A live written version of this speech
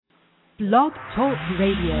Blog Talk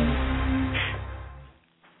Radio.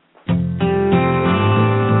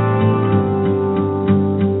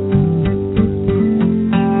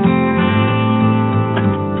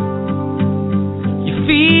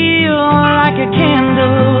 A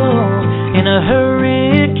candle in a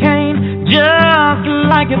hurricane, just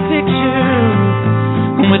like a picture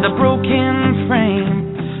with a broken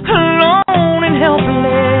frame, alone and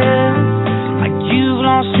helpless, like you've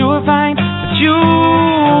lost your fight, but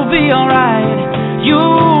you'll be alright,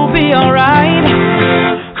 you'll be alright,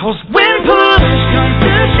 'cause when push comes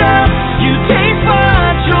to shove, you taste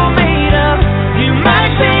what you're made of, you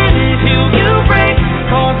might bend till you break,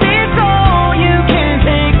 'cause it's all you can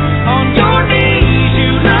take on your knees,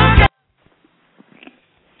 you look.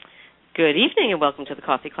 Good evening and welcome to the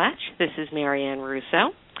Coffee Klatch. This is Marianne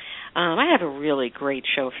Russo. I have a really great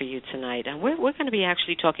show for you tonight. And we're going to be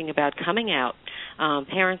actually talking about coming out,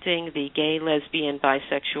 parenting the gay, lesbian,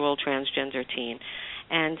 bisexual, transgender teen.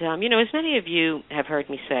 And, as many of you have heard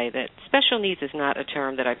me say, that special needs is not a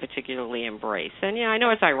term that I particularly embrace. And, I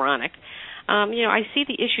know it's ironic. I see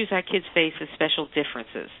the issues our kids face as special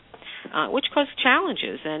differences, which cause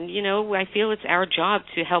challenges. And, I feel it's our job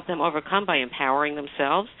to help them overcome by empowering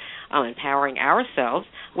themselves, empowering ourselves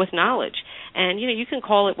with knowledge. And, you can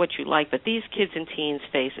call it what you like, but these kids and teens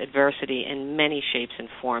face adversity in many shapes and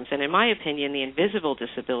forms. And in my opinion, the invisible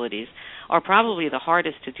disabilities are probably the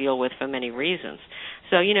hardest to deal with for many reasons.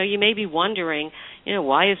 So, you may be wondering,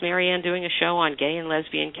 why is Marianne doing a show on gay and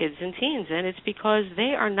lesbian kids and teens? And it's because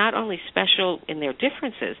they are not only special in their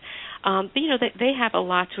differences, but, they have a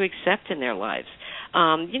lot to accept in their lives.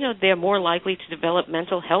 They're more likely to develop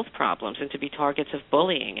mental health problems and to be targets of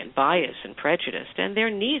bullying and bias and prejudice, and their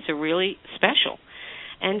needs are really special.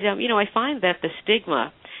 And, I find that the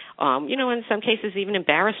stigma, in some cases even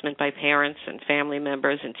embarrassment by parents and family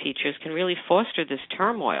members and teachers can really foster this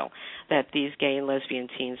turmoil that these gay and lesbian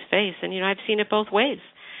teens face. And, I've seen it both ways.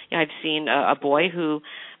 I've seen a boy who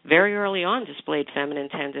very early on displayed feminine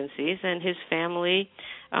tendencies, and his family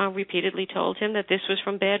repeatedly told him that this was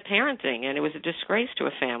from bad parenting, and it was a disgrace to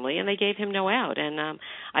a family, and they gave him no out. And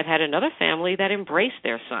I've had another family that embraced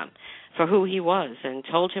their son for who he was and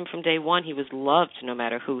told him from day one he was loved no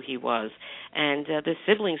matter who he was. And the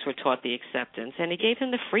siblings were taught the acceptance, and it gave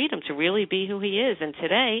him the freedom to really be who he is. And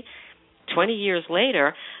today, 20 years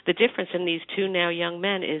later, the difference in these two now young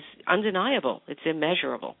men is undeniable. It's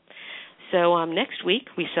immeasurable. So next week,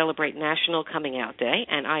 we celebrate National Coming Out Day,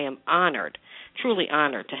 and I am honored, truly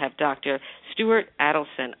honored, to have Dr. Stewart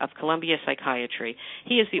Adelson of Columbia Psychiatry.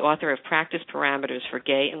 He is the author of Practice Parameters for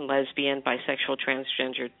Gay and Lesbian, Bisexual,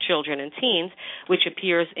 Transgender Children and Teens, which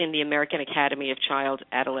appears in the American Academy of Child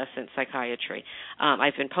Adolescent Psychiatry.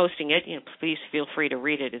 I've been posting it. Please feel free to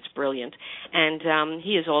read it. It's brilliant. And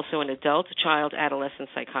he is also an adult child adolescent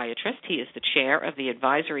psychiatrist. He is the chair of the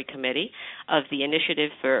advisory committee of the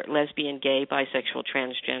Initiative for Lesbian, Gay, Bisexual,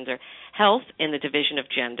 Transgender Health in the Division of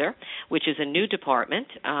Gender, which is a new department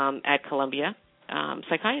at Columbia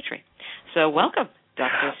Psychiatry. So welcome,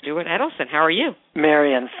 Dr. Stewart Adelson. How are you?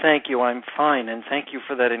 Marianne, thank you. I'm fine, and thank you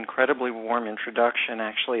for that incredibly warm introduction.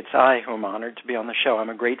 Actually, it's I who am honored to be on the show. I'm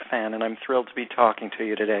a great fan, and I'm thrilled to be talking to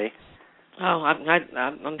you today. Oh,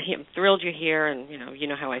 I'm thrilled you're here, and you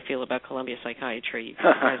know how I feel about Columbia Psychiatry. You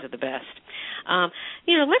guys are the best.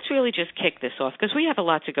 Let's really just kick this off because we have a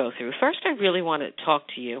lot to go through. First, I really want to talk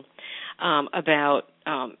to you about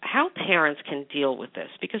how parents can deal with this,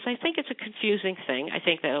 because I think it's a confusing thing. I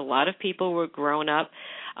think that a lot of people were grown up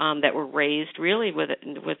that were raised really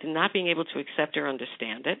with not being able to accept or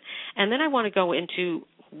understand it. And then I want to go into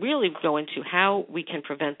how we can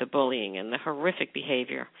prevent the bullying and the horrific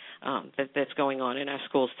behavior that's going on in our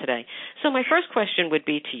schools today. So my first question would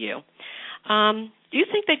be to you. Do you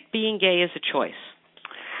think that being gay is a choice?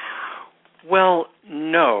 Well,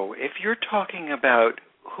 no. If you're talking about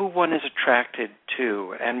who one is attracted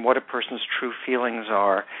to and what a person's true feelings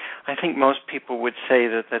are, I think most people would say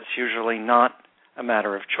that that's usually not a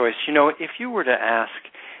matter of choice. If you were to ask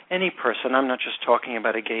any person, I'm not just talking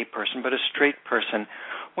about a gay person, but a straight person,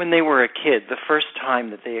 when they were a kid, the first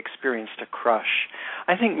time that they experienced a crush,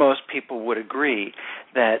 I think most people would agree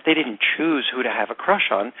that they didn't choose who to have a crush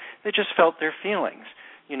on. They just felt their feelings.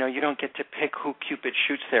 You don't get to pick who Cupid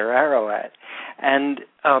shoots their arrow at. And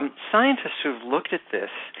scientists who've looked at this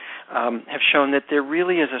have shown that there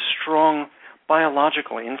really is a strong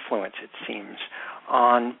biological influence, it seems,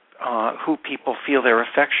 on who people feel their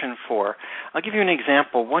affection for. I'll give you an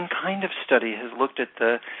example. One kind of study has looked at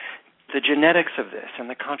the genetics of this and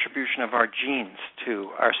the contribution of our genes to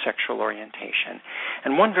our sexual orientation.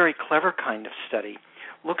 And one very clever kind of study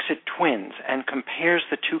looks at twins and compares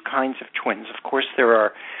the two kinds of twins. Of course, there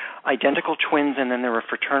are identical twins and then there are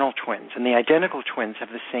fraternal twins. And the identical twins have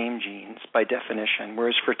the same genes by definition,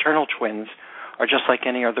 whereas fraternal twins are just like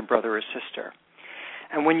any other brother or sister.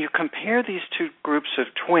 And when you compare these two groups of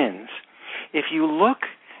twins, if you look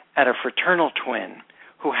at a fraternal twin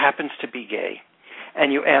who happens to be gay,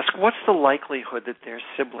 and you ask, what's the likelihood that their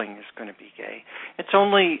sibling is going to be gay? It's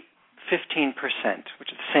only 15%,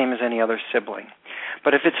 which is the same as any other sibling.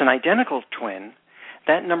 But if it's an identical twin,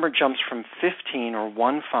 that number jumps from 15 or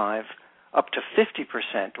 1-5 up to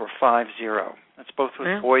 50% or 5-0. That's both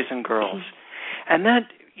with boys and girls. And that,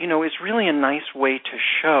 is really a nice way to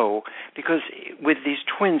show, because with these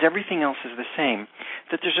twins, everything else is the same,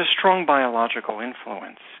 that there's a strong biological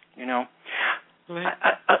influence, Right.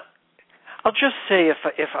 I'll just say,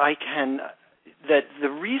 if I can, that the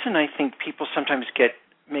reason I think people sometimes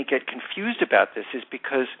may get confused about this is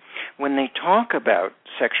because when they talk about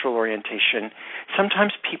sexual orientation,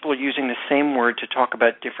 sometimes people are using the same word to talk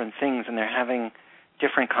about different things, and they're having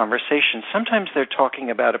different conversations. Sometimes they're talking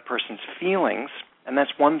about a person's feelings, and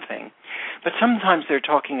that's one thing, but sometimes they're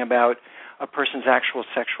talking about a person's actual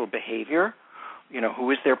sexual behavior,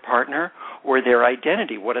 who is their partner, or their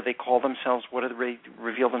identity. What do they call themselves? What do they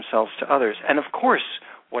reveal themselves to others? And, of course,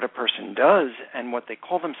 what a person does and what they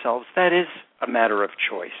call themselves, that is a matter of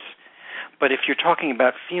choice. But if you're talking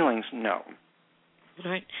about feelings, no.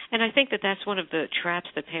 Right. And I think that that's one of the traps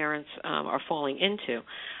that parents are falling into,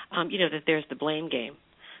 that there's the blame game.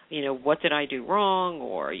 What did I do wrong,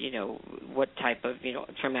 or, what type of,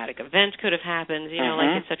 traumatic event could have happened,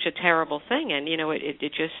 like it's such a terrible thing. And,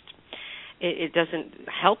 it doesn't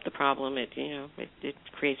help the problem. It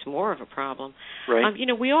creates more of a problem. Right.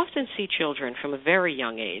 We often see children from a very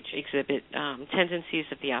young age exhibit tendencies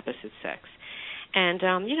of the opposite sex. And,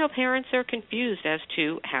 parents are confused as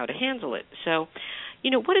to how to handle it. So,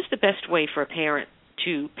 what is the best way for a parent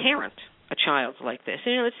to parent a child like this?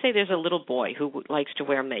 Let's say there's a little boy who likes to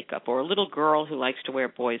wear makeup, or a little girl who likes to wear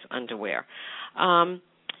boys' underwear.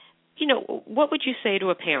 What would you say to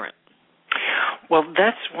a parent? Well,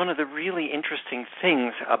 that's one of the really interesting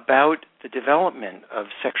things about the development of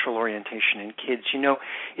sexual orientation in kids.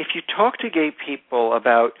 If you talk to gay people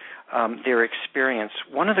about their experience,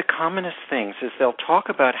 one of the commonest things is they'll talk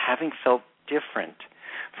about having felt different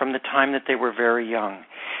from the time that they were very young.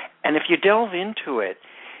 And if you delve into it,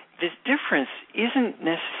 this difference isn't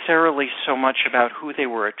necessarily so much about who they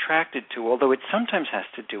were attracted to, although it sometimes has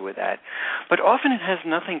to do with that, but often it has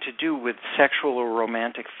nothing to do with sexual or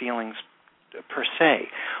romantic feelings per se.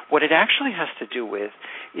 What it actually has to do with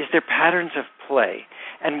is their patterns of play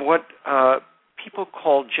and what people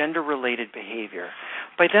call gender-related behavior.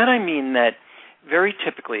 By that I mean that very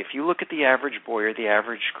typically, if you look at the average boy or the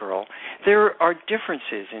average girl, there are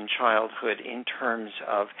differences in childhood in terms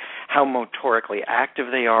of how motorically active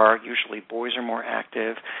they are. Usually boys are more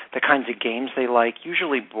active. The kinds of games they like.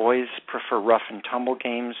 Usually boys prefer rough and tumble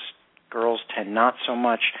games. Girls tend not so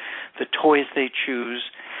much. The toys they choose.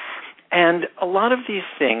 And a lot of these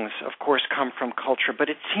things, of course, come from culture, but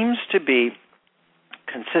it seems to be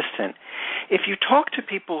consistent. If you talk to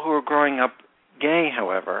people who are growing up gay,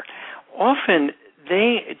 however, often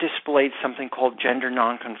they displayed something called gender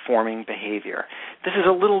nonconforming behavior. This is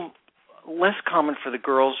a little less common for the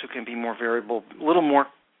girls, who can be more variable, a little more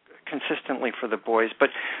consistently for the boys. But,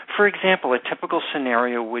 for example, a typical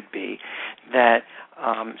scenario would be that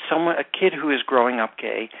a kid who is growing up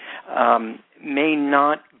gay may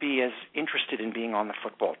not be as interested in being on the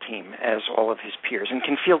football team as all of his peers, and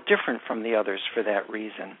can feel different from the others for that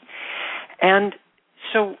reason. And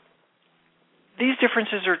so these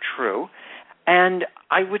differences are true, and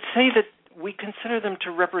I would say that we consider them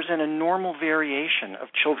to represent a normal variation of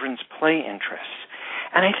children's play interests.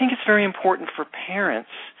 And I think it's very important for parents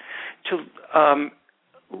to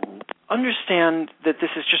understand that this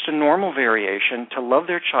is just a normal variation, to love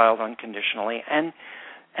their child unconditionally and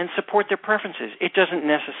support their preferences. It doesn't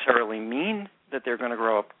necessarily mean that they're going to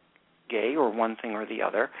grow up gay or one thing or the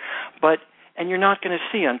other, and you're not going to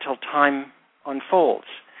see until time unfolds.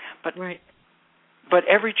 But right. But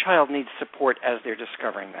every child needs support as they're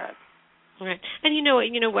discovering that. Right. And,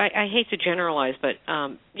 I hate to generalize, but,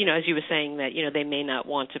 as you were saying that, they may not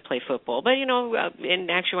want to play football. But, in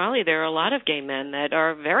actuality, there are a lot of gay men that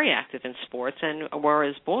are very active in sports and were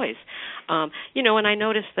as boys. And I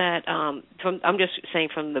noticed that I'm just saying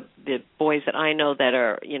from the boys that I know that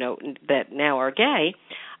are, that now are gay,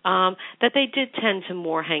 that they did tend to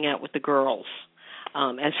more hang out with the girls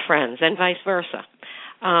as friends and vice versa.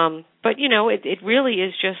 But, it really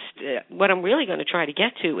is just what I'm really going to try to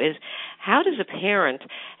get to is how does a parent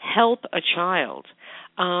help a child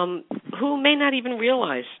who may not even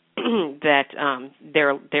realize that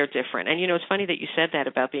they're different. And it's funny that you said that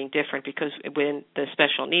about being different, because within the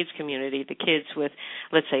special needs community, the kids with,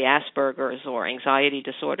 let's say, Asperger's or anxiety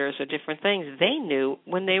disorders or different things, they knew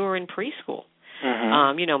when they were in preschool.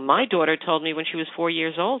 Mm-hmm. My daughter told me when she was 4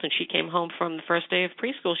 years old and she came home from the first day of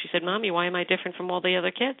preschool, she said, "Mommy, why am I different from all the other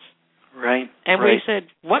kids?" Right. And right. we said,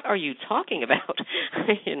 "What are you talking about?"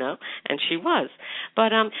 And she was. But,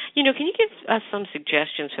 can you give us some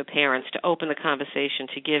suggestions for parents to open the conversation,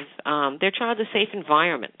 to give their child a safe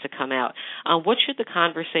environment to come out? What should the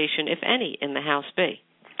conversation, if any, in the house be?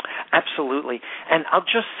 Absolutely. And I'll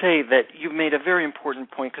just say that you made a very important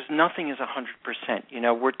point, because nothing is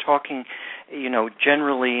 100%. We're talking,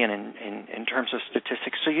 generally and in terms of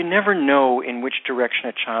statistics, so you never know in which direction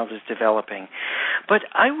a child is developing. But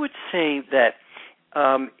I would say that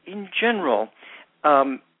in general,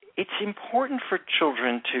 it's important for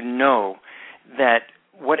children to know that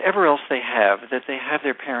whatever else they have, that they have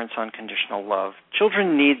their parents' unconditional love.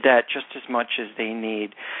 Children need that just as much as they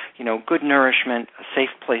need, good nourishment, a safe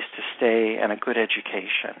place to stay, and a good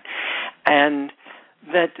education. And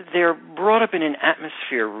that they're brought up in an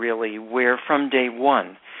atmosphere, really, where from day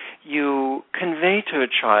one you convey to a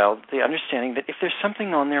child the understanding that if there's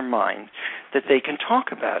something on their mind, that they can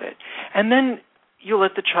talk about it. And then you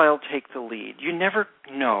let the child take the lead. You never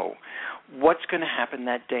know what's going to happen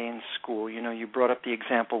that day in school. You brought up the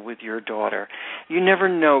example with your daughter. You never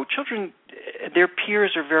know. Children, their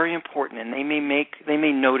peers are very important, and they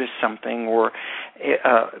may notice something or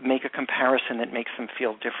make a comparison that makes them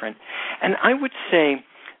feel different. And I would say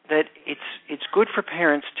that it's good for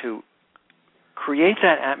parents to create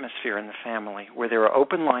that atmosphere in the family where there are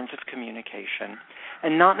open lines of communication,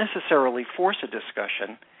 and not necessarily force a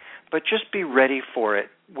discussion, but just be ready for it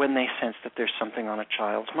when they sense that there's something on a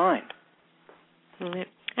child's mind. And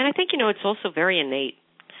I think, it's also very innate.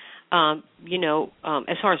 As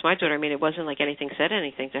far as my daughter, it wasn't like anything said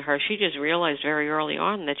anything to her. She just realized very early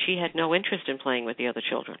on that she had no interest in playing with the other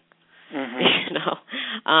children. Mm-hmm.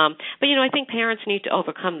 But I think parents need to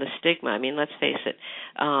overcome the stigma. Let's face it.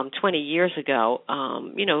 20 years ago,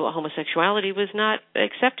 homosexuality was not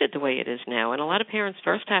accepted the way it is now, and a lot of parents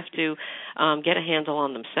first have to get a handle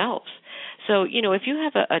on themselves. So, if you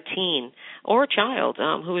have a teen or a child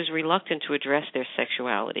who is reluctant to address their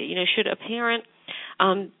sexuality, should a parent,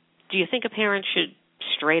 do you think a parent should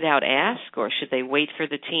straight out ask, or should they wait for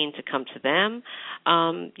the teen to come to them?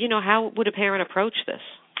 How would a parent approach this?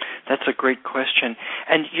 That's a great question.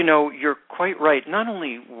 And, you're quite right. Not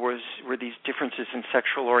only were these differences in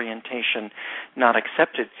sexual orientation not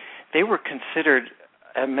accepted, they were considered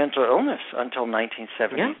a mental illness until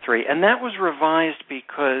 1973. Yeah. And that was revised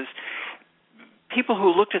because people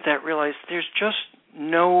who looked at that realized there's just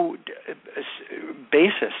no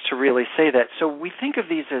basis to really say that. So we think of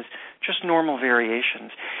these as just normal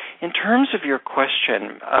variations. In terms of your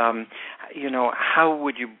question, how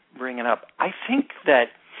would you bring it up? I think that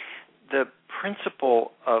the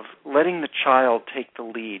principle of letting the child take the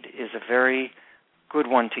lead is a very good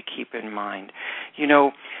one to keep in mind.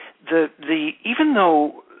 Even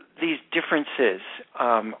though these differences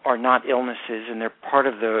are not illnesses and they're part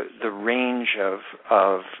of the range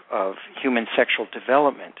of human sexual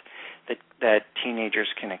development that teenagers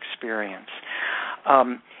can experience,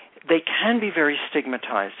 they can be very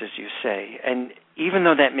stigmatized, as you say. And even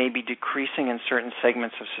though that may be decreasing in certain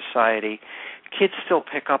segments of society, kids still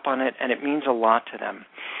pick up on it, and it means a lot to them.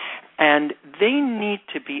 And they need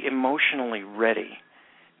to be emotionally ready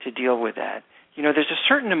to deal with that. There's a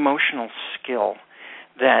certain emotional skill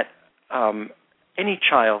that any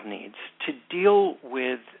child needs to deal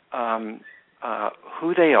with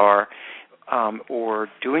who they are or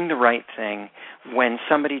doing the right thing when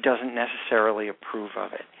somebody doesn't necessarily approve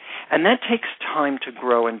of it. And that takes time to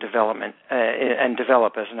grow and develop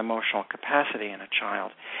as an emotional capacity in a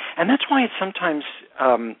child. And that's why it sometimes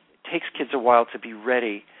takes kids a while to be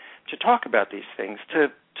ready to talk about these things, to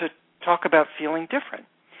talk about feeling different.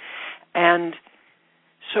 And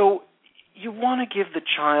so you want to give the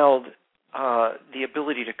child the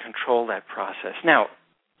ability to control that process. Now,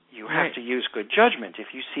 you have to use good judgment. If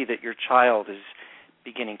you see that your child is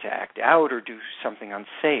beginning to act out or do something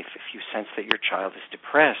unsafe, if you sense that your child is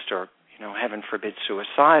depressed or, heaven forbid,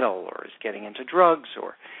 suicidal or is getting into drugs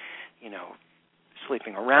or,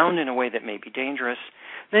 sleeping around in a way that may be dangerous,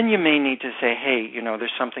 then you may need to say, hey,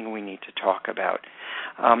 there's something we need to talk about.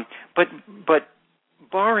 But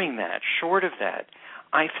barring that, short of that,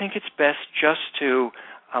 I think it's best just to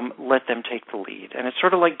let them take the lead. And it's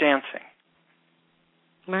sort of like dancing.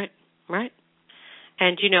 Right.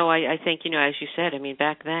 And, I think, as you said,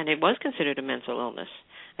 back then it was considered a mental illness.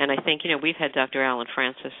 And I think, we've had Dr. Alan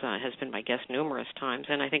Francis has been my guest numerous times,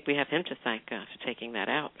 and I think we have him to thank for taking that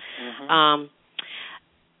out. Mm-hmm.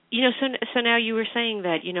 So now you were saying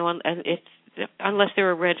that, unless there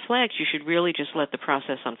are red flags, you should really just let the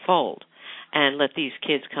process unfold and let these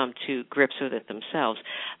kids come to grips with it themselves.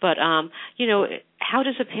 But, how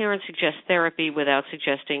does a parent suggest therapy without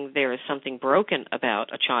suggesting there is something broken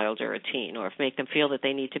about a child or a teen, or make them feel that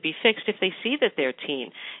they need to be fixed if they see that their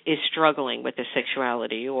teen is struggling with their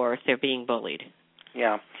sexuality or if they're being bullied?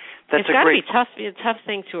 Yeah. It's got to be a tough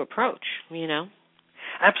thing to approach,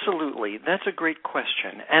 Absolutely. That's a great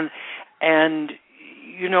question. And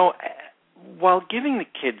while giving the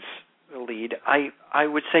kids the lead, I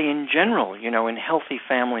would say in general, in healthy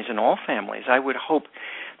families, in all families, I would hope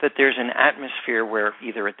that there's an atmosphere where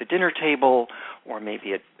either at the dinner table or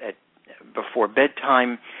maybe at before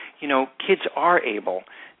bedtime, kids are able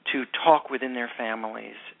to talk within their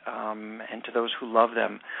families and to those who love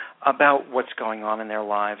them about what's going on in their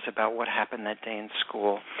lives, about what happened that day in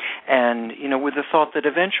school, and, with the thought that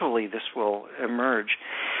eventually this will emerge.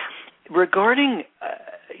 Regarding,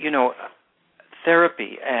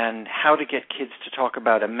 therapy and how to get kids to talk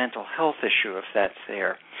about a mental health issue, if that's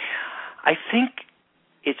there, I think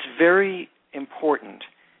it's very important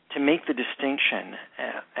to make the distinction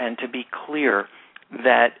and to be clear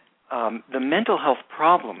that the mental health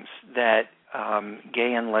problems that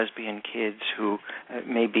gay and lesbian kids who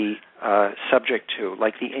may be subject to,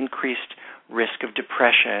 like the increased risk of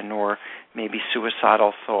depression or maybe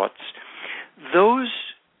suicidal thoughts, those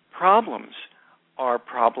problems are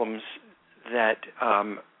problems that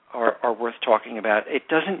are worth talking about. It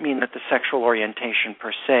doesn't mean that the sexual orientation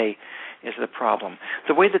per se is the problem.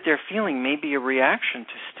 The way that they're feeling may be a reaction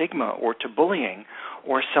to stigma or to bullying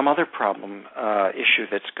or some other problem issue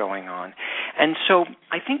that's going on. And so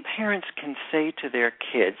I think parents can say to their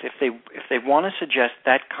kids, if they want to suggest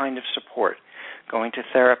that kind of support, going to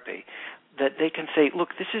therapy, that they can say, look,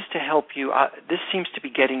 this is to help you. This seems to be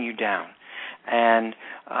getting you down. And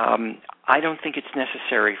I don't think it's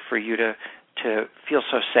necessary for you to feel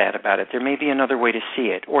so sad about it. There may be another way to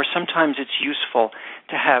see it. Or sometimes it's useful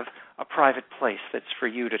to have a private place that's for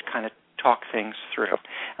you to kind of talk things through.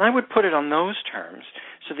 And I would put it on those terms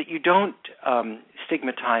so that you don't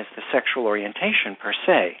stigmatize the sexual orientation per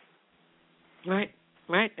se. Right.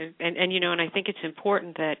 And I think it's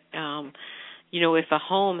important that, if a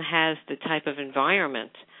home has the type of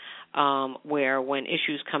environment where when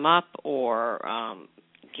issues come up or,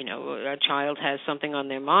 a child has something on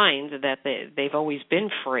their mind, that they've always been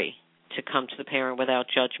free to come to the parent without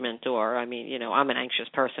judgment or, I'm an anxious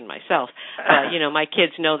person myself. My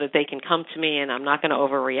kids know that they can come to me and I'm not going to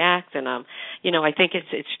overreact. And, I think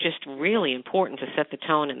it's just really important to set the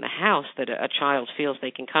tone in the house that a child feels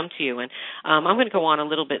they can come to you. And I'm going to go on a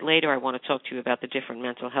little bit later. I want to talk to you about the different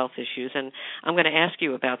mental health issues. And I'm going to ask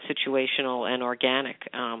you about situational and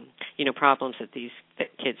organic, problems that these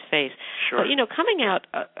kids face. Sure. But, coming out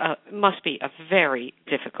must be a very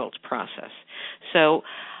difficult process. So,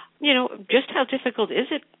 just how difficult is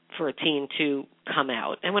it for a teen to come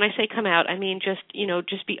out? And when I say come out, I mean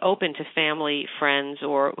just be open to family, friends,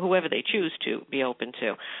 or whoever they choose to be open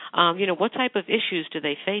to. What type of issues do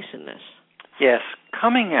they face in this? Yes,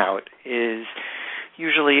 coming out is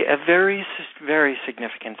usually a very, very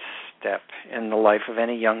significant step in the life of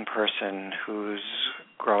any young person who's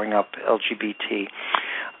growing up LGBT.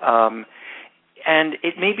 And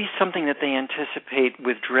it may be something that they anticipate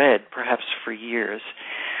with dread, perhaps for years.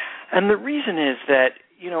 And the reason is that,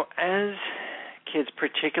 as kids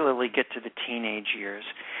particularly get to the teenage years,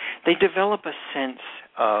 they develop a sense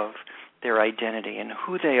of their identity and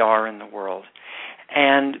who they are in the world.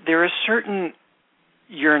 And there are certain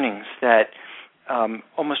yearnings that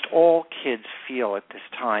almost all kids feel at this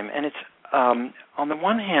time. And it's, on the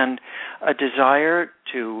one hand, a desire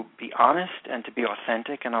to be honest and to be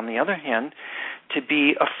authentic, and on the other hand, to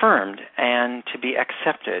be affirmed and to be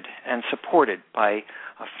accepted and supported by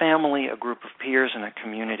a family, a group of peers, and a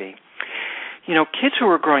community. Kids who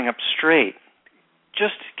are growing up straight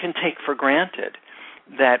just can take for granted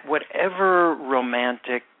that whatever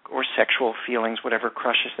romantic or sexual feelings, whatever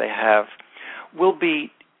crushes they have, will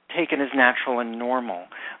be taken as natural and normal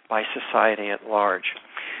by society at large.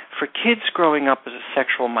 For kids growing up as a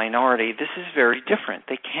sexual minority, this is very different.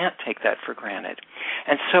 They can't take that for granted.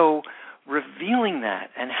 And so revealing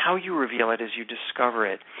that and how you reveal it as you discover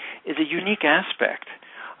it is a unique aspect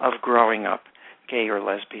of growing up gay or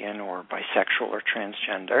lesbian or bisexual or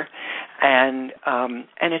transgender. And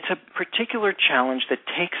it's a particular challenge that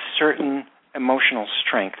takes certain emotional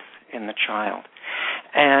strength in the child.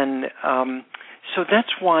 And, So that's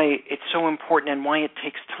why it's so important and why it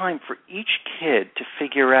takes time for each kid to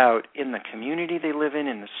figure out in the community they live in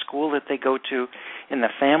the school that they go to, in the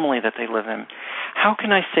family that they live in, how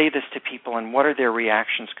can I say this to people and what are their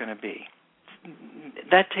reactions going to be?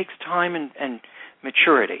 That takes time and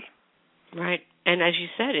maturity. Right. And as you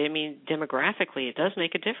said, I mean, demographically, it does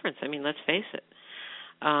make a difference. I mean, let's face it.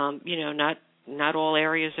 Not all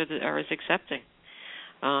areas are as accepting.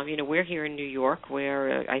 We're here in New York,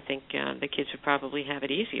 where I think the kids would probably have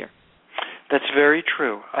it easier. That's very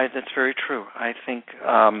true. That's very true. I think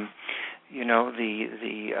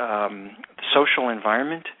the social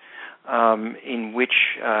environment in which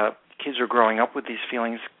kids are growing up with these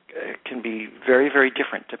feelings can be very, very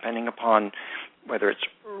different depending upon whether it's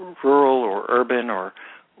rural or urban or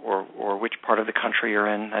which part of the country you're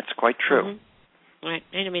in. That's quite true. Mm-hmm. Right.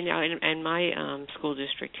 And I mean, in my school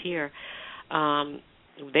district here,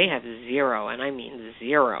 they have zero, and I mean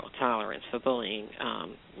zero, tolerance for bullying,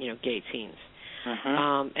 gay teens.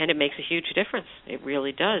 Mm-hmm. And it makes a huge difference. It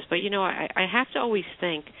really does. But, I have to always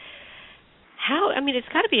think it's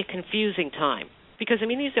got to be a confusing time because,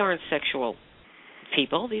 these aren't sexual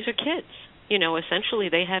people. These are kids. Essentially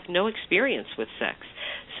they have no experience with sex.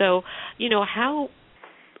 So,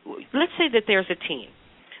 let's say that there's a teen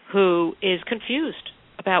who is confused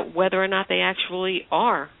about whether or not they actually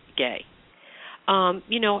are gay.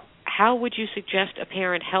 How would you suggest a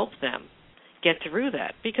parent help them get through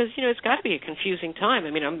that? Because, it's got to be a confusing time.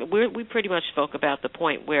 We pretty much spoke about the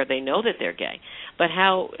point where they know that they're gay. But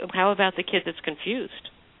how about the kid that's confused?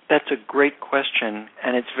 That's a great question,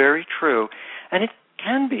 and it's very true. And it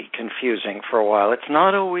can be confusing for a while. It's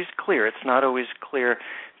not always clear. It's not always clear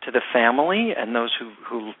to the family and those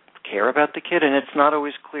who care about the kid, and it's not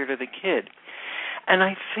always clear to the kid. And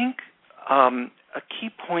I think a key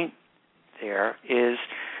point there is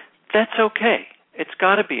that's okay. It's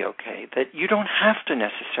got to be okay, that you don't have to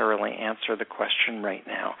necessarily answer the question right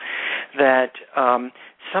now, that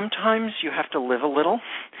sometimes you have to live a little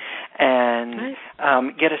and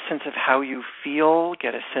get a sense of how you feel,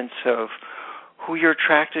 get a sense of who you're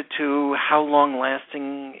attracted to, how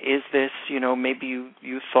long-lasting is this, maybe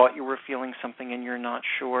you thought you were feeling something and you're not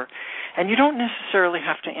sure. And you don't necessarily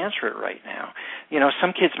have to answer it right now.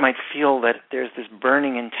 Some kids might feel that there's this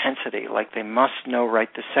burning intensity, like they must know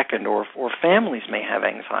right this second, or families may have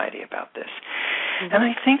anxiety about this. Mm-hmm. And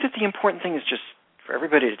I think that the important thing is just for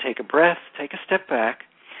everybody to take a breath, take a step back,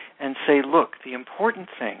 and say, look, the important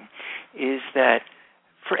thing is that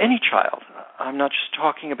for any child, I'm not just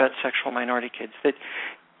talking about sexual minority kids, that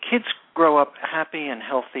kids grow up happy and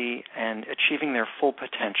healthy and achieving their full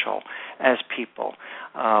potential as people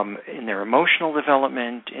in their emotional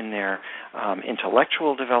development, in their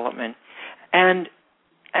intellectual development. And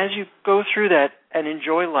as you go through that and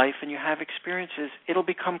enjoy life and you have experiences, it'll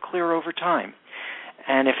become clear over time.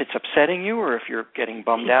 And if it's upsetting you or if you're getting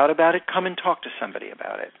bummed out about it, come and talk to somebody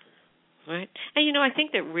about it. Right. And, I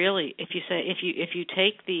think that really, if you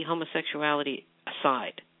take the homosexuality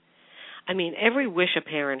aside, every wish a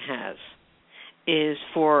parent has is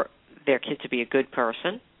for their kid to be a good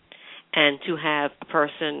person and to have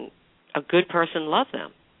a good person love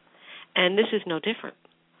them. And this is no different.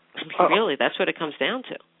 Really, that's what it comes down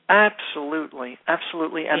to. Absolutely,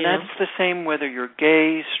 absolutely. And that's the same whether you're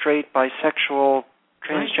gay, straight, bisexual,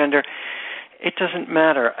 transgender. Right. It doesn't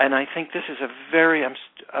matter. And I think this is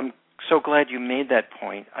I'm so glad you made that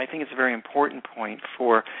point. I think it's a very important point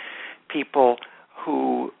for people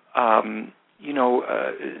who, they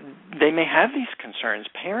may have these concerns.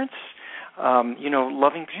 Parents,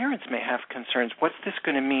 loving parents may have concerns. What's this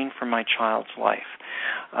going to mean for my child's life?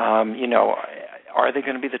 Are they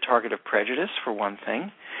going to be the target of prejudice, for one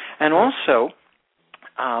thing? And also,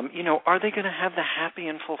 are they going to have the happy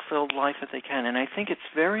and fulfilled life that they can? And I think it's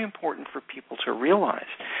very important for people to realize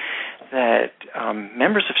that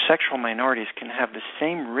members of sexual minorities can have the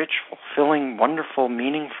same rich, fulfilling, wonderful,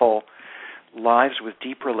 meaningful lives with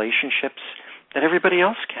deep relationships that everybody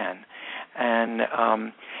else can.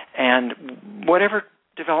 And whatever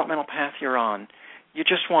developmental path you're on, you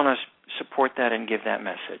just want to support that and give that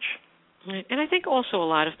message. Right. And I think also a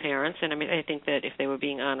lot of parents, and I think that if they were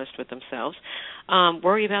being honest with themselves,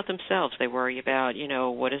 worry about themselves. They worry about,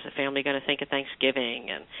 what is the family going to think of Thanksgiving?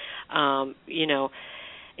 And,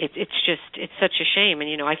 it's such a shame.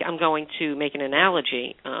 And, I'm going to make an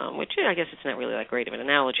analogy, which I guess it's not really that great of an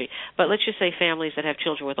analogy, but let's just say families that have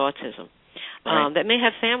children with autism that may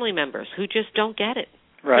have family members who just don't get it.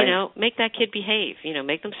 Right. Make that kid behave,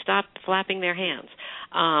 make them stop flapping their hands.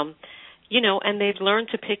 And they've learned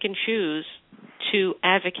to pick and choose to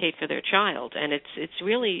advocate for their child. And it's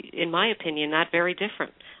really, in my opinion, not very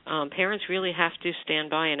different. Parents really have to stand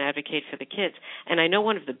by and advocate for the kids. And I know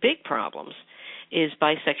one of the big problems is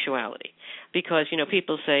bisexuality, because,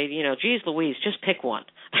 people say, geez Louise, just pick one,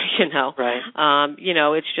 Right.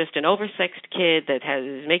 It's just an oversexed kid that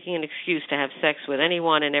is making an excuse to have sex with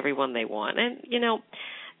anyone and everyone they want. And,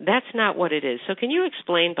 that's not what it is. So can you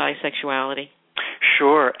explain bisexuality?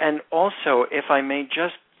 Sure. And also, if I may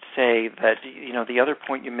just say that, the other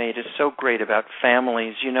point you made is so great about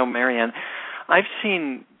families. Marianne, I've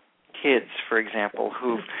seen kids, for example,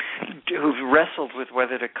 who've wrestled with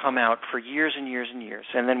whether to come out for years and years and years,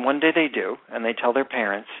 and then one day they do, and they tell their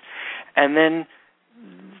parents, and then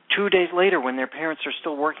 2 days later, when their parents are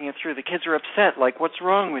still working it through, the kids are upset, like, what's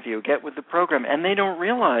wrong with you? Get with the program. And they don't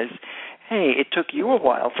realize, hey, it took you a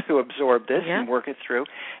while to absorb this and work it through,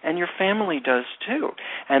 and your family does too.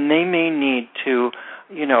 And they may need to,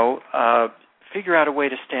 figure out a way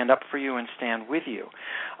to stand up for you and stand with you.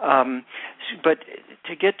 But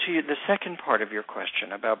to get to the second part of your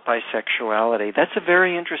question about bisexuality, that's a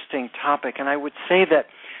very interesting topic, and I would say that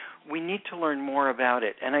we need to learn more about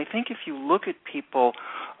it. And I think if you look at people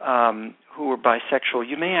who are bisexual,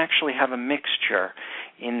 you may actually have a mixture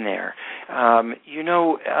in there.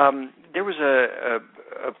 There was a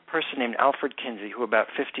person named Alfred Kinsey who about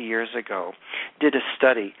 50 years ago did a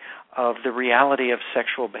study of the reality of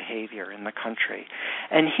sexual behavior in the country.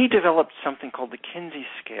 And he developed something called the Kinsey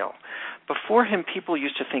scale. Before him, people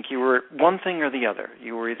used to think you were one thing or the other.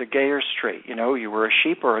 You were either gay or straight, you were a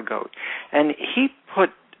sheep or a goat. And he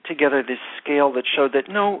put together this scale that showed that,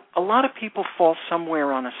 no, a lot of people fall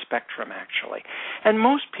somewhere on a spectrum, actually. And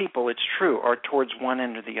most people, it's true, are towards one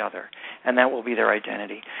end or the other, and that will be their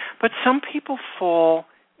identity. But some people fall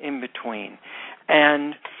in between.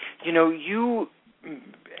 And, you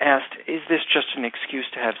asked, is this just an excuse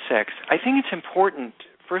to have sex? I think it's important,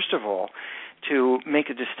 first of all, to make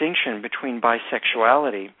a distinction between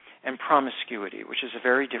bisexuality and promiscuity, which is a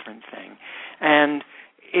very different thing. And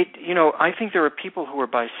I think there are people who are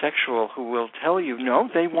bisexual who will tell you, no,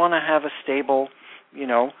 they want to have a stable,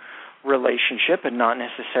 relationship and not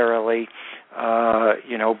necessarily,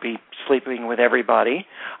 be sleeping with everybody,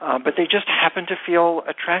 but they just happen to feel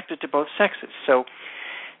attracted to both sexes. So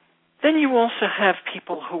then you also have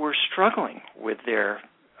people who are struggling with their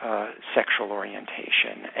sexual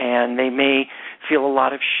orientation, and they may feel a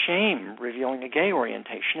lot of shame revealing a gay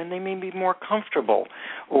orientation, and they may be more comfortable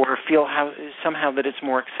or feel somehow that it's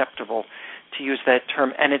more acceptable to use that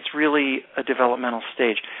term, and it's really a developmental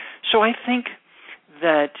stage. So I think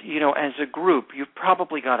that, as a group, you've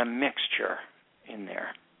probably got a mixture in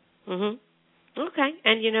there. Mm-hmm. Okay.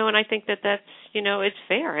 And, and I think that's, it's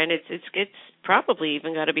fair, and it's probably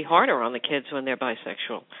even got to be harder on the kids when they're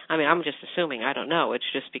bisexual. I mean, I'm just assuming. I don't know. It's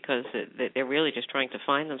just because they're really just trying to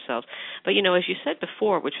find themselves. But, as you said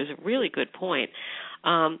before, which was a really good point,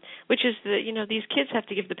 which is that, these kids have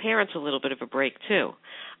to give the parents a little bit of a break, too.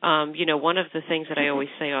 One of the things that I always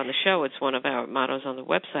say on the show, it's one of our mottos on the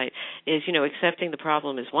website, is, accepting the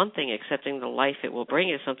problem is one thing, accepting the life it will bring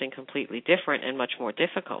is something completely different and much more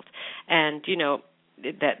difficult. And,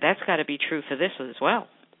 that's got to be true for this as well.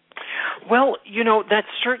 Well, that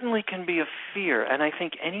certainly can be a fear, and I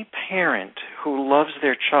think any parent who loves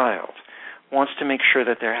their child wants to make sure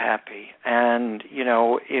that they're happy. And,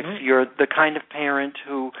 if you're the kind of parent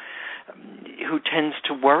who tends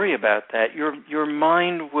to worry about that, your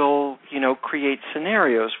mind will, create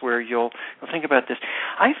scenarios where you'll think about this.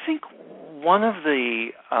 I think one of the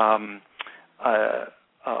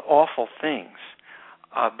awful things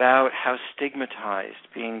about how stigmatized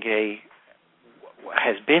being gay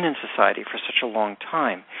has been in society for such a long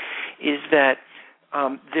time is that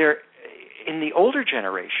in the older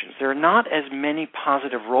generations, there are not as many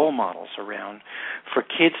positive role models around for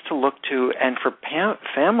kids to look to and for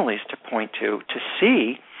families to point to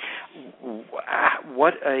see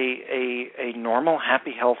what a normal,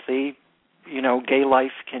 happy, healthy, gay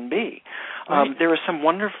life can be. Right. There are some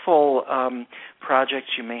wonderful projects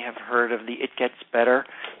you may have heard of, the It Gets Better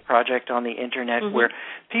project on the Internet, where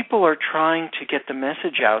people are trying to get the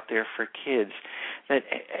message out there for kids that,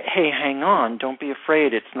 hey, hang on, don't be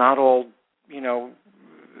afraid. It's not all,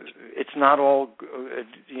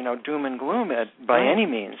 doom and gloom by any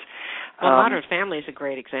means. Well, Modern Family is a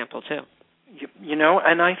great example, too.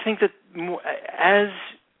 And I think that as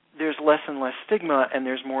there's less and less stigma and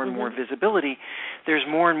there's more and more visibility, there's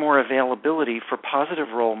more and more availability for positive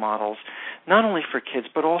role models, not only for kids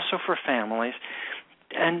but also for families,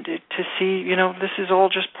 and to see, this is all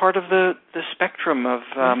just part of the spectrum of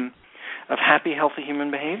happy, healthy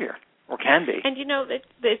human behavior, or can be. And,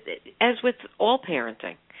 as with all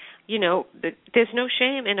parenting, there's no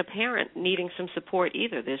shame in a parent needing some support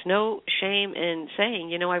either. There's no shame in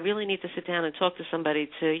saying, I really need to sit down and talk to somebody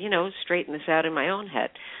to, straighten this out in my own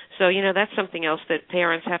head. So, that's something else that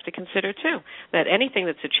parents have to consider too, that anything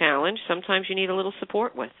that's a challenge, sometimes you need a little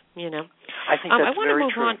support with, I think that's very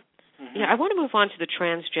true. Yeah, I want to move on to the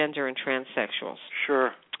transgender and transsexuals.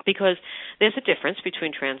 Sure. Because there's a difference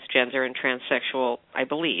between transgender and transsexual, I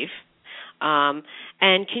believe. And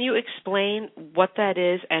can you explain what that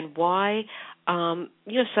is and why,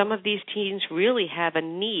 some of these teens really have a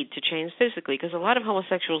need to change physically? Because a lot of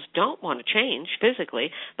homosexuals don't want to change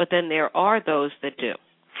physically, but then there are those that do.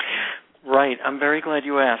 Right. I'm very glad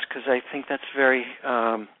you asked, because I think that's very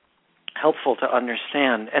helpful to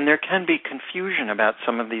understand. And there can be confusion about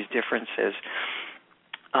some of these differences.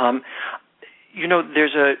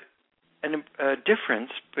 There's a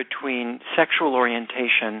difference between sexual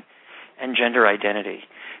orientation and gender identity.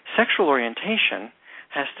 Sexual orientation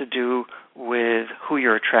has to do with who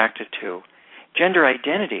you're attracted to. Gender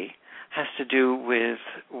identity has to do with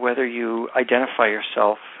whether you identify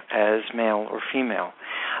yourself as male or female.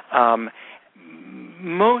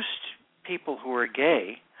 Most people who are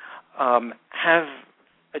gay have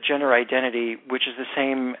a gender identity which is the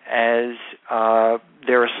same as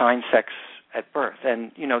their assigned sex at birth,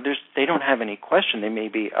 and they don't have any question. They may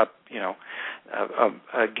be a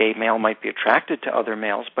gay male might be attracted to other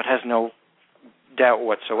males, but has no doubt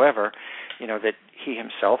whatsoever, that he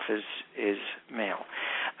himself is male,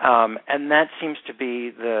 and that seems to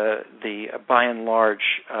be the by and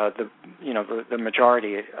large the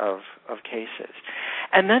majority of cases,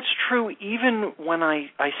 and that's true even when I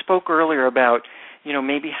spoke earlier about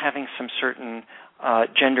maybe having some certain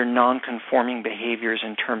gender non-conforming behaviors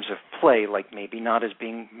in terms of play, like maybe not as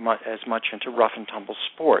being as much into rough and tumble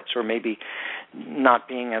sports, or maybe not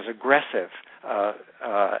being as aggressive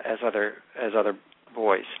as other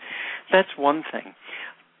boys. That's one thing.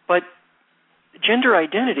 But gender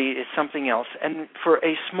identity is something else, and for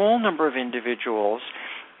a small number of individuals,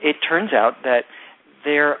 it turns out that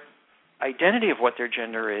their identity of what their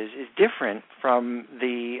gender is different from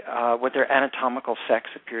what their anatomical sex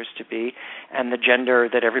appears to be and the gender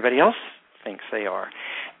that everybody else thinks they are.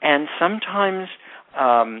 And sometimes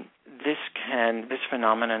this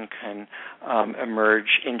phenomenon can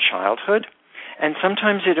emerge in childhood, and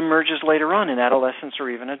sometimes it emerges later on in adolescence or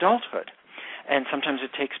even adulthood. And sometimes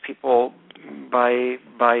it takes people by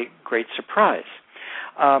great surprise.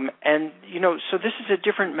 So this is a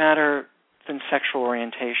different matter than sexual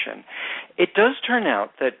orientation. It does turn out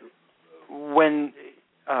that when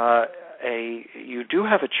you do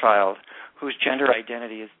have a child whose gender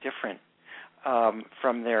identity is different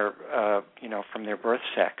from their birth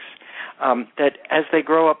sex, that as they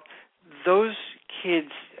grow up, those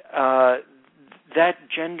kids, that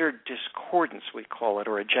gender discordance, we call it,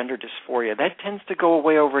 or a gender dysphoria, that tends to go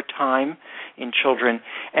away over time in children,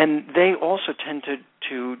 and they also tend to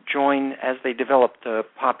join, as they develop, the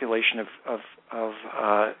population of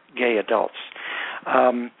gay adults.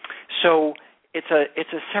 So it's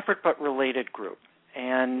a separate but related group.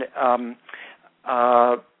 And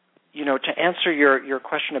to answer your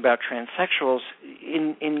question about transsexuals,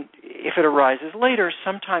 if it arises later,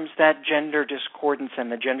 sometimes that gender discordance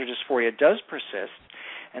and the gender dysphoria does persist,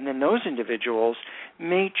 and then those individuals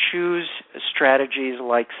may choose strategies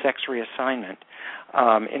like sex reassignment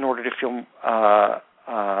in order to feel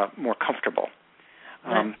more comfortable.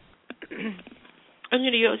 And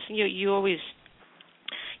you always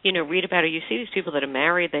read about it. You see these people that are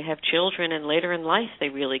married, they have children, and later in life they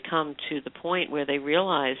really come to the point where they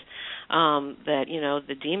realize that,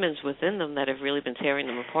 the demons within them that have really been tearing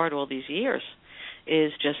them apart all these years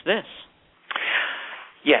is just this.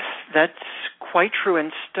 Yes, that's quite true.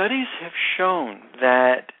 And studies have shown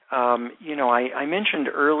that, I mentioned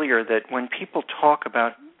earlier that when people talk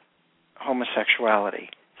about homosexuality,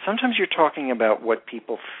 sometimes you're talking about what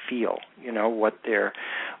people feel, what their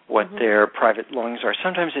private longings are.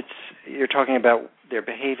 Sometimes you're talking about their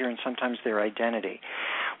behavior, and sometimes their identity.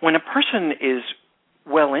 When a person is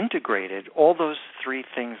well integrated, all those three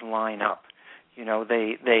things line up.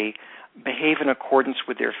 They behave in accordance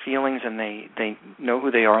with their feelings, and they know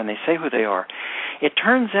who they are, and they say who they are. It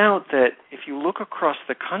turns out that if you look across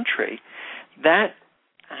the country, that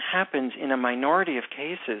happens in a minority of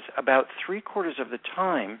cases. About 3/4 of the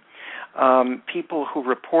time, people who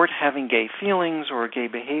report having gay feelings or gay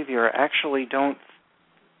behavior actually don't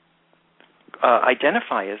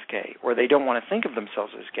identify as gay, or they don't want to think of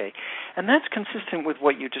themselves as gay. And that's consistent with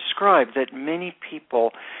what you described, that many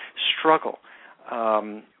people struggle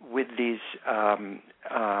with these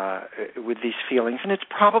feelings, and it's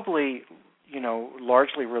probably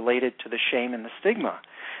largely related to the shame and the stigma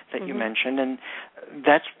that you mentioned, and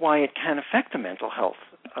that's why it can affect the mental health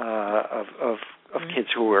of kids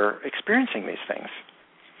who are experiencing these things.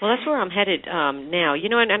 Well, that's where I'm headed now.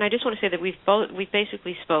 And I just want to say that we've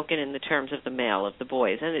basically spoken in the terms of the male, of the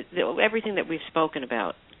boys, and everything that we've spoken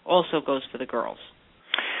about also goes for the girls.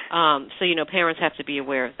 So parents have to be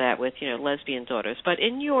aware of that with lesbian daughters. But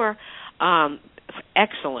in your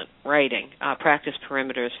excellent writing, Practice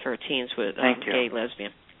Perimeters for Teens with Gay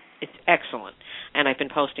Lesbian, it's excellent, and I've been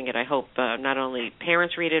posting it. I hope not only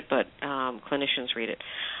parents read it, but clinicians read it.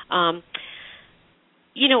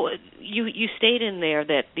 You state in there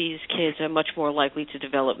that these kids are much more likely to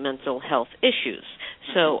develop mental health issues.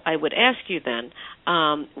 So I would ask you then,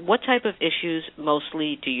 what type of issues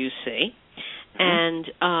mostly do you see?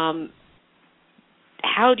 And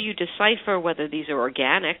how do you decipher whether these are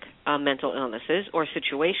organic mental illnesses or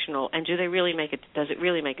situational, and does it really make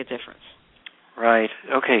a difference? Right.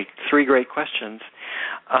 Okay. 3 great questions.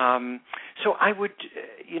 So I would,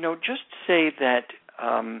 just say that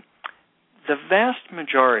the vast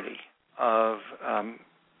majority of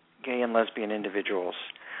gay and lesbian individuals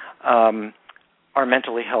are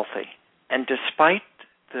mentally healthy, and despite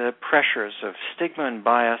the pressures of stigma and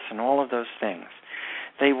bias and all of those things,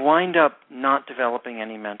 they wind up not developing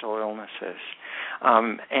any mental illnesses.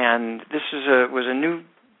 And this was a new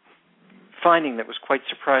finding that was quite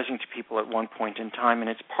surprising to people at one point in time, and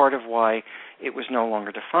it's part of why it was no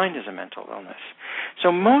longer defined as a mental illness.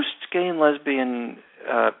 So most gay and lesbian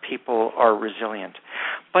people are resilient.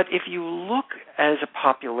 But if you look as a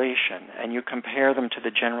population and you compare them to the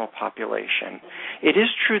general population, it is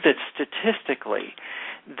true that statistically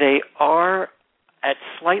they are at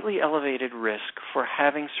slightly elevated risk for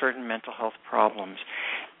having certain mental health problems.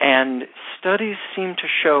 And studies seem to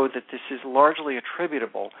show that this is largely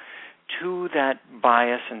attributable to that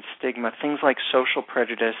bias and stigma, things like social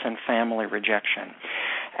prejudice and family rejection.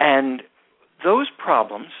 And those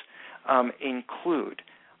problems include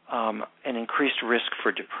an increased risk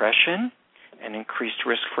for depression, an increased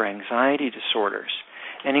risk for anxiety disorders,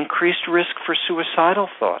 an increased risk for suicidal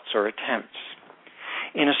thoughts or attempts.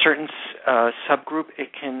 In a certain subgroup,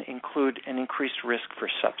 it can include an increased risk for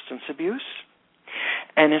substance abuse.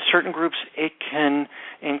 And in certain groups, it can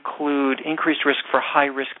include increased risk for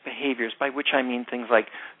high-risk behaviors, by which I mean things like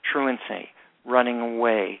truancy, running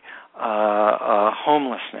away,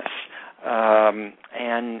 homelessness,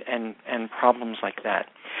 and problems like that.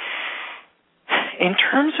 In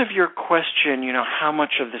terms of your question, how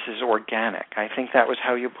much of this is organic, I think that was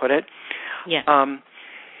how you put it. Yeah.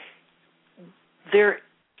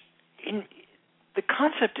 The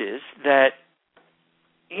concept is that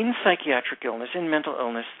in psychiatric illness, in mental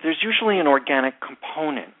illness, there's usually an organic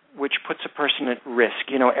component which puts a person at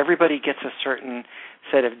risk. Everybody gets a certain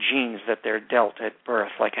set of genes that they're dealt at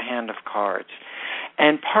birth, like a hand of cards.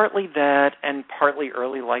 And partly that and partly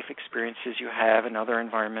early life experiences you have and other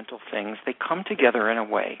environmental things, they come together in a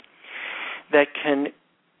way that can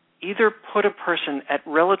either put a person at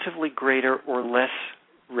relatively greater or less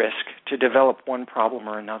risk to develop one problem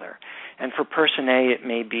or another. And for person A, it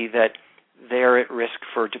may be that they're at risk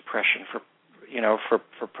for depression. For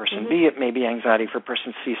person B, it may be anxiety. For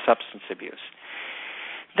person C, substance abuse.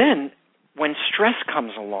 Then, when stress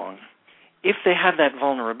comes along, if they have that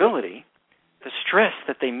vulnerability, the stress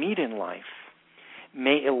that they meet in life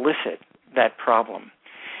may elicit that problem.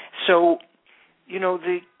 So,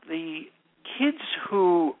 the kids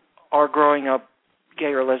who are growing up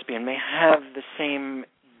gay or lesbian may have the same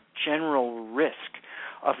general risk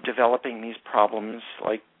of developing these problems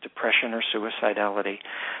like depression or suicidality.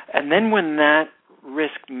 And then when that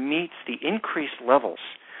risk meets the increased levels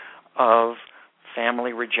of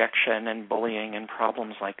family rejection and bullying and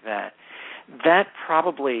problems like that, that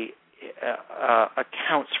probably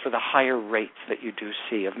accounts for the higher rates that you do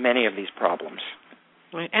see of many of these problems.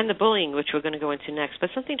 Right, and the bullying, which we're going to go into next. But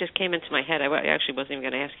something just came into my head. I actually wasn't even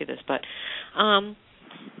going to ask you this, but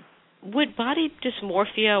would body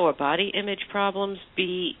dysmorphia or body image problems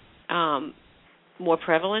be more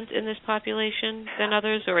prevalent in this population than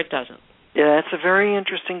others, or it doesn't? Yeah, that's a very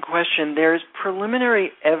interesting question. There's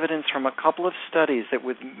preliminary evidence from a couple of studies that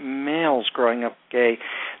with males growing up gay,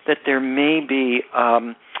 that there may be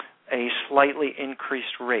a slightly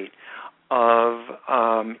increased rate of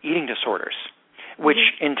eating disorders, which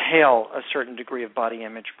entail a certain degree of body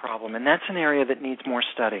image problem, and that's an area that needs more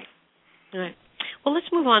study. Right. Well, let's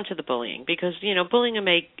move on to the bullying, because, bullying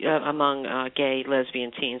among gay,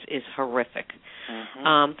 lesbian teens is horrific.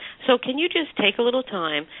 So can you just take a little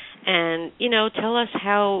time and, tell us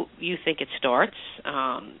how you think it starts,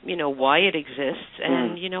 why it exists,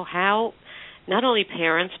 and, how not only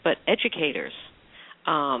parents but educators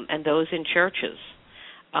and those in churches.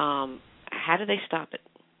 How do they stop it?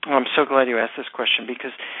 Well, I'm so glad you asked this question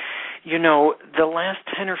because, you know, the last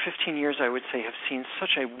 10 or 15 years, I would say, have seen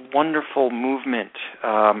such a wonderful movement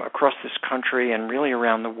across this country and really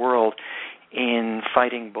around the world in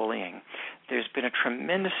fighting bullying. There's been a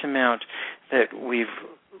tremendous amount that we've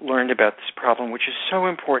learned about this problem, which is so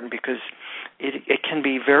important because it can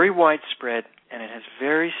be very widespread and it has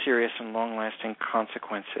very serious and long-lasting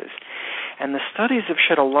consequences. And the studies have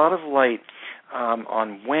shed a lot of light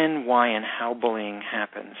on when, why, and how bullying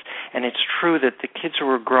happens. And it's true that the kids who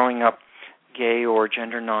are growing up gay or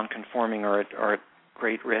gender nonconforming are at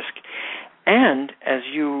great risk. And, as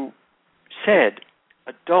you said,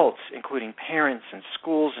 adults, including parents and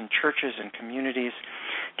schools and churches and communities,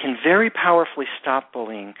 can very powerfully stop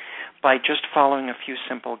bullying by just following a few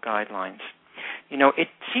simple guidelines. You know, it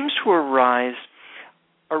seems to arise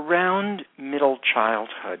around middle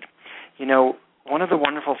childhood. You know, one of the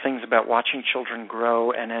wonderful things about watching children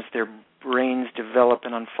grow and as their brains develop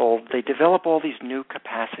and unfold, they develop all these new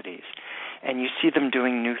capacities, and you see them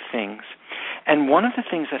doing new things. And one of the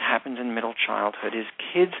things that happens in middle childhood is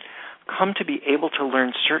kids come to be able to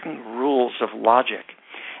learn certain rules of logic,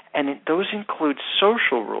 and those include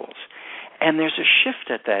social rules. And there's a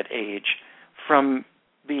shift at that age from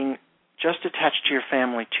being just attached to your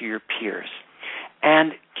family to your peers.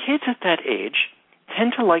 And kids at that age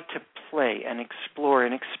tend to like to play and explore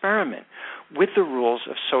and experiment with the rules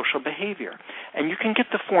of social behavior. And you can get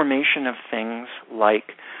the formation of things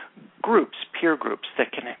like groups, peer groups,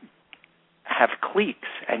 that can have cliques,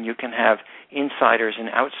 and you can have insiders and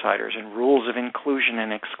outsiders and rules of inclusion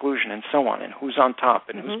and exclusion and so on, and who's on top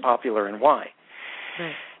and who's popular and why.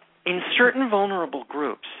 Right. In certain vulnerable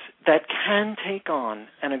groups, that can take on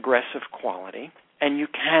an aggressive quality, and you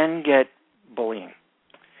can get bullying,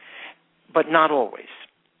 but not always.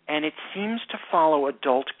 And it seems to follow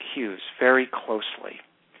adult cues very closely.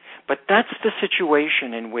 But that's the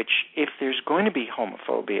situation in which, if there's going to be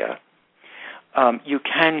homophobia, you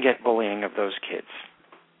can get bullying of those kids.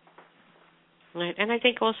 Right, and I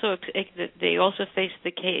think also they also face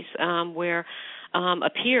the case where a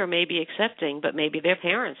peer may be accepting, but maybe their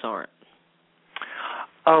parents aren't.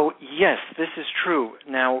 Oh, yes, this is true.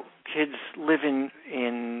 Now, kids live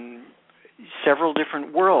in several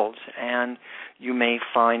different worlds, and you may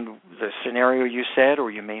find the scenario you said, or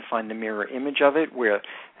you may find the mirror image of it, where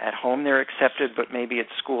at home they're accepted, but maybe at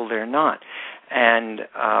school they're not. And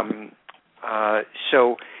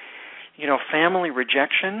so, you know, family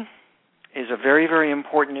rejection is a very, very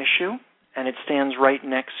important issue, and it stands right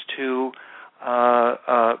next to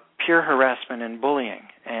peer harassment and bullying.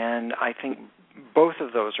 And I think both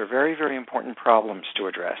of those are very, very important problems to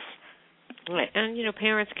address. Right, and, you know,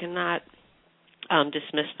 parents cannot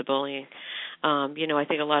dismiss the bullying. You know, I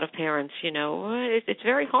think a lot of parents, you know, it's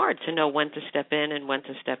very hard to know when to step in and when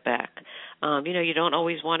to step back. You know, you don't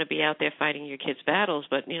always want to be out there fighting your kids' battles,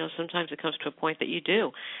 but, you know, sometimes it comes to a point that you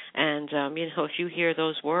do. And, you know, if you hear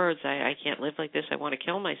those words, I can't live like this, I want to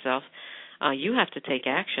kill myself, you have to take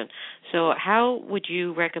action. So how would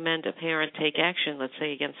you recommend a parent take action, let's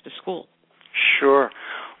say, against a school? Sure.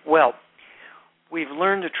 Well, we've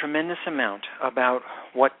learned a tremendous amount about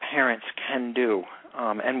what parents can do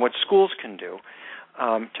and what schools can do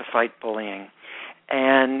to fight bullying.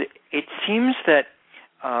 And it seems that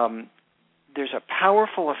there's a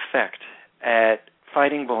powerful effect at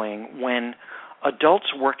fighting bullying when adults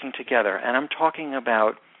working together, and I'm talking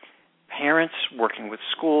about parents working with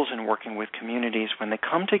schools and working with communities, when they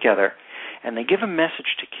come together and they give a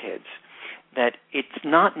message to kids that it's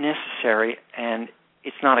not necessary and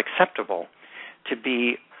it's not acceptable to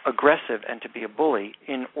be aggressive and to be a bully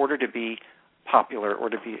in order to be popular or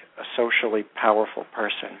to be a socially powerful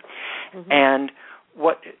person. Mm-hmm. And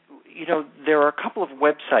you know, there are a couple of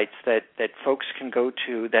websites that folks can go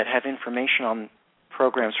to that have information on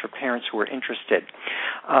programs for parents who are interested.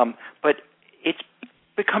 But it's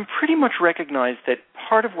become pretty much recognized that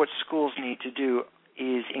part of what schools need to do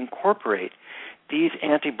is incorporate these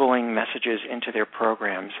anti-bullying messages into their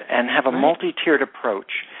programs and have a multi-tiered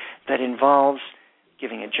approach that involves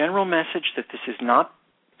giving a general message that this is not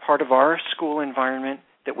part of our school environment,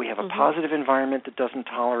 that we have a positive environment that doesn't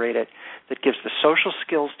tolerate it, that gives the social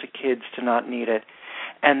skills to kids to not need it,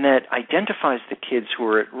 and that identifies the kids who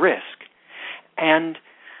are at risk, and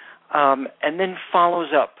then follows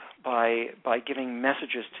up by giving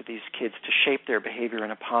messages to these kids to shape their behavior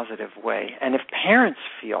in a positive way. And if parents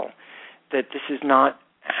feel that this is not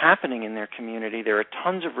happening in their community, there are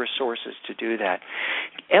tons of resources to do that.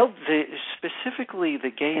 Specifically,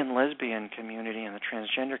 the gay and lesbian community and the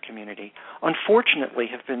transgender community, unfortunately,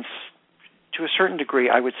 have been to a certain degree,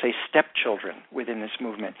 I would say, stepchildren within this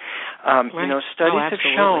movement. Right. Studies have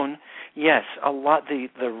shown, yes,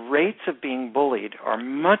 the rates of being bullied are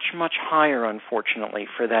much, much higher, unfortunately,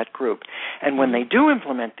 for that group. And when they do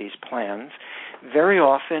implement these plans, very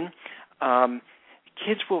often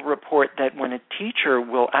kids will report that when a teacher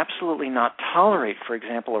will absolutely not tolerate, for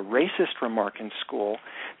example, a racist remark in school,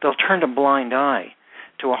 they'll turn a blind eye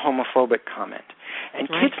to a homophobic comment. And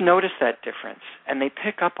kids notice that difference, and they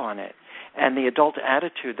pick up on it, and the adult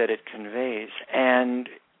attitude that it conveys. And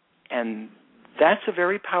that's a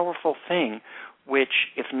very powerful thing, which,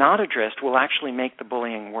 if not addressed, will actually make the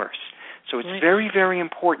bullying worse. So it's very, very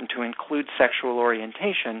important to include sexual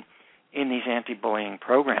orientation in these anti-bullying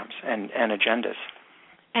programs and agendas.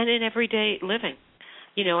 And in everyday living.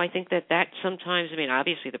 I think that sometimes,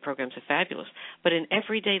 obviously the programs are fabulous, but in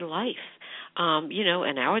everyday life,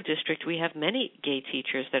 in our district we have many gay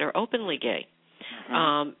teachers that are openly gay,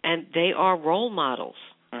 and they are role models.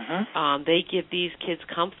 They give these kids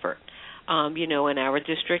comfort. In our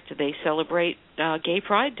district they celebrate Gay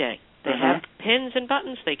Pride Day. They have pins and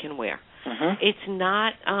buttons they can wear. It's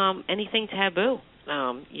not anything taboo.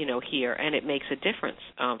 Here, and it makes a difference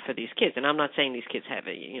for these kids. And I'm not saying these kids have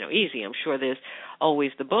it, easy. I'm sure there's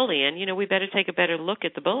always the bully, and, we better take a better look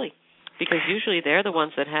at the bully, because usually they're the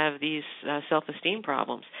ones that have these self-esteem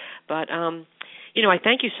problems. But, I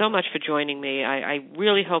thank you so much for joining me. I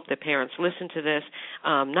really hope that parents listen to this,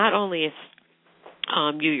 not only if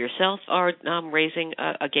you yourself are raising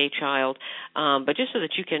a gay child, but just so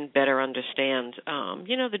that you can better understand,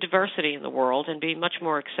 the diversity in the world and be much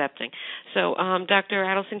more accepting. So, Dr.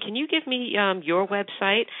 Adelson, can you give me your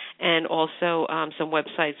website and also some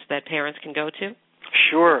websites that parents can go to?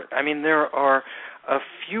 Sure. There are a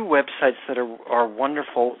few websites that are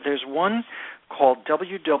wonderful. There's one called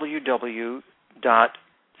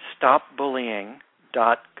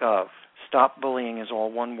www.stopbullying.gov. Stop Bullying is all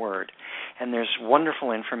one word, and there's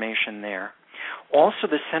wonderful information there. Also,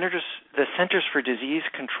 the Centers for Disease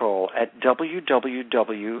Control at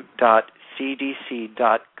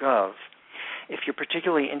www.cdc.gov, if you're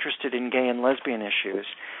particularly interested in gay and lesbian issues,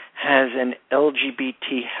 has an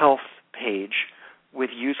LGBT health page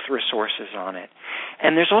with youth resources on it.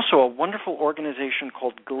 And there's also a wonderful organization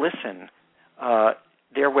called GLSEN.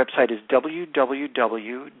 Their website is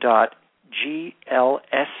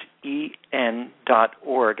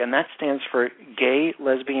www.glsen.org, and that stands for Gay,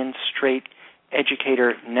 Lesbian, Straight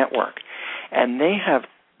Educator Network. And they have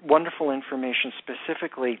wonderful information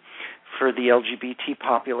specifically for the LGBT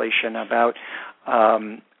population about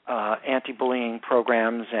anti-bullying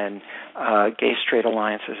programs and gay-straight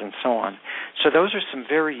alliances and so on. So those are some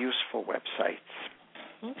very useful websites.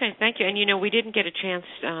 Okay, thank you. And, we didn't get a chance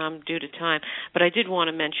due to time, but I did want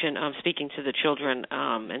to mention speaking to the children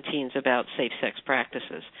and teens about safe sex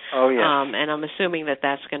practices. Oh, yes. And I'm assuming that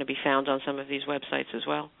that's going to be found on some of these websites as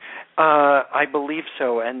well. I believe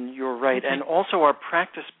so, and you're right. Okay. And also our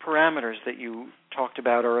practice parameters that you talked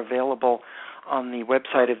about are available on the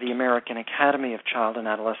website of the American Academy of Child and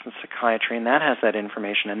Adolescent Psychiatry, and that has that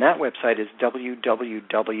information. And that website is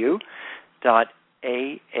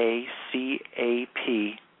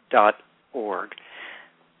www.aacap.org.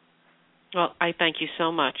 Well, I thank you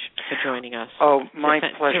so much for joining us. Oh, my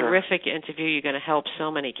pleasure. Terrific interview. You're going to help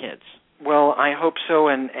so many kids. Well, I hope so,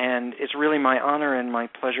 and it's really my honor and my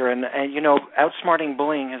pleasure. And outsmarting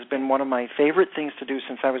bullying has been one of my favorite things to do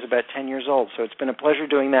since I was about 10 years old, so it's been a pleasure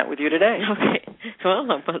doing that with you today. Okay. Well,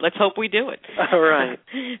 let's hope we do it. All right.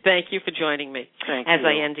 Thank you for joining me. Thank you. As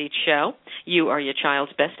I end each show, you are your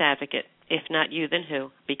child's best advocate. If not you, then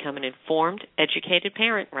who? Become an informed, educated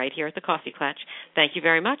parent right here at the Coffee Klatch. Thank you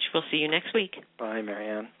very much. We'll see you next week. Bye,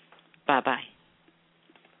 Marianne. Bye-bye.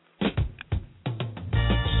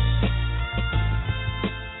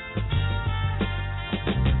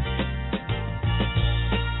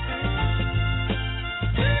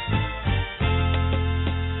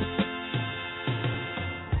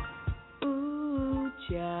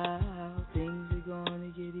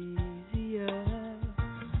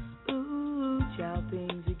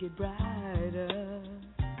 Get brighter.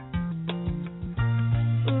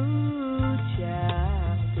 Ooh,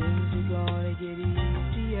 child, things are gonna get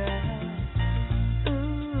easier.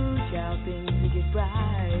 Ooh, child, things will get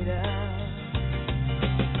brighter.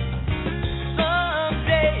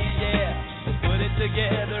 Someday, yeah, we'll put it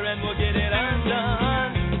together and we'll get it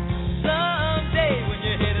undone. Someday, when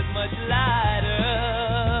your head is much lighter.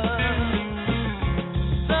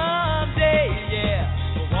 Someday, yeah,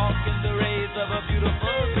 we'll walk in the rays of a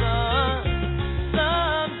beautiful sun.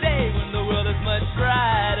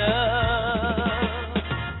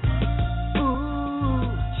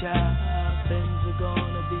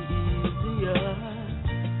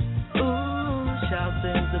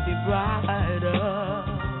 will be brighter.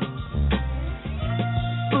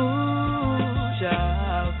 Ooh,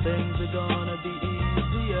 child, things are gonna be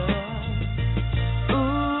easier.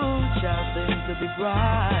 Ooh, child, things will be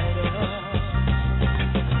brighter.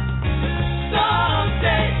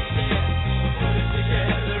 Someday, we'll put it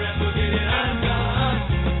together and we'll get it undone.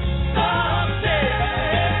 Someday,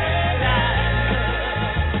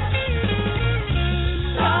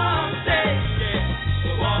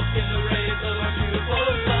 we'll walk in the rays of our beautiful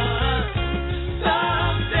sun.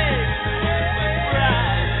 Someday, much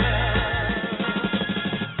brighter.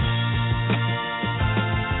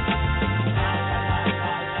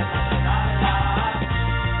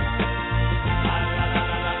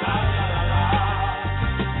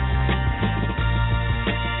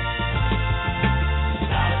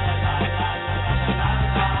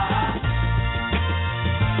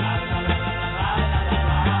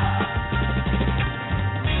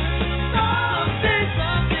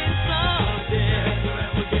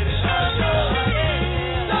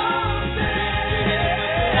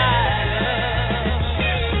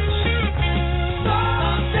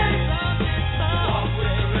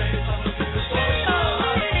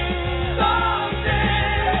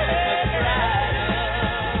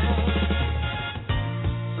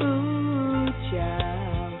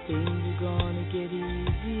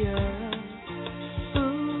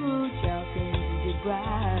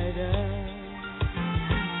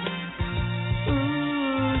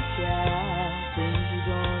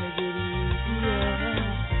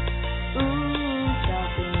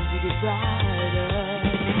 Right.